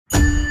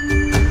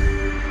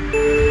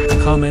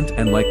Comment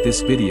and like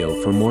this video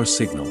for more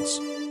signals.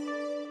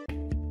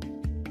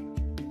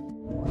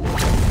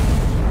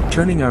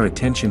 Turning our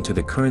attention to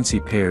the currency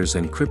pairs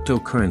and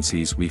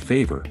cryptocurrencies we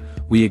favor,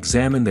 we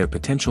examine their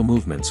potential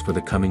movements for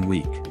the coming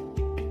week.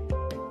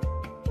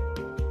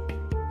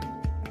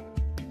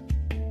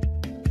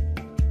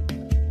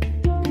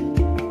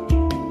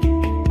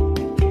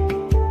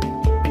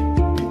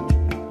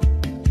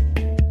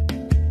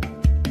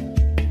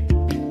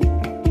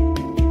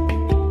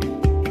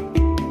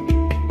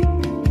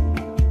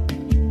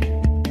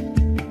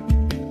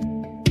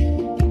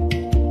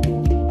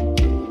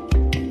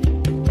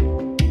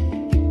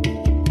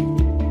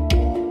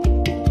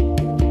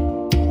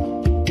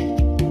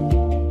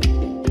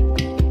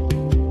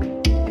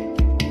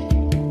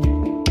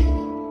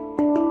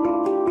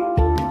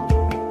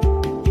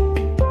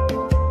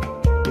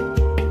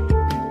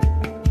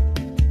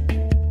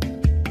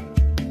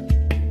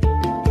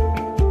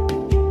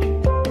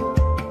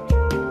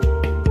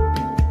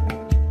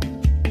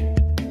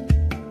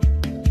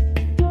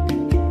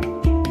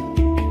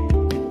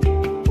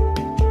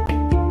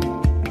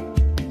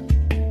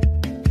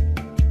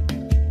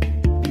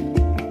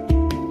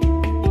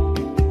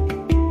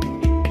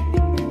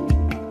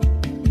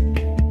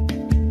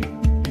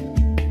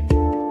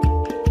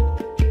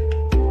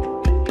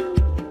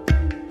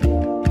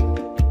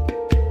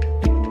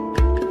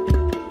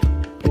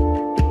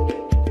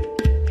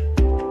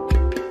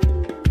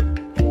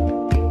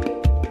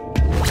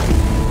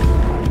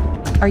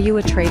 Are you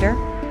a trader?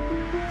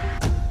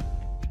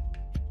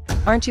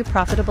 Aren't you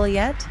profitable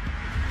yet?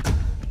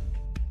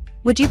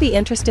 Would you be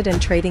interested in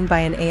trading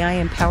by an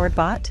AI-empowered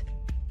bot?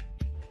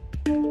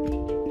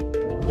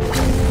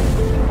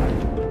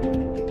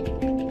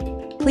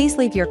 Please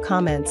leave your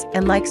comments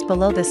and likes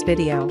below this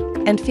video,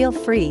 and feel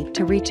free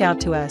to reach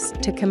out to us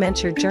to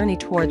commence your journey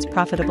towards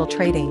profitable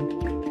trading.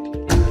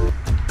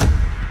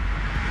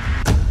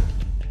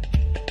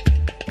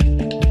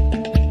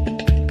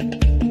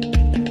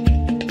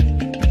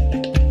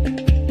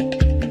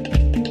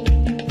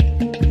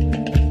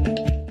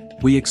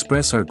 We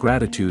express our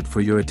gratitude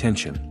for your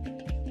attention.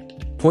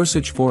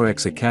 Porsche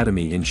Forex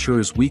Academy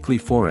ensures weekly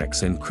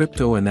Forex and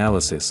crypto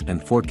analysis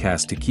and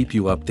forecast to keep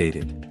you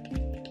updated.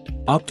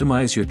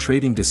 Optimize your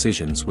trading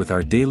decisions with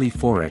our daily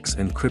Forex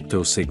and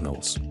crypto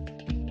signals.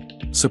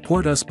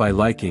 Support us by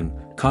liking,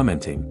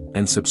 commenting,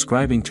 and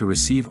subscribing to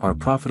receive our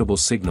profitable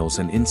signals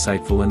and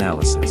insightful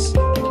analysis.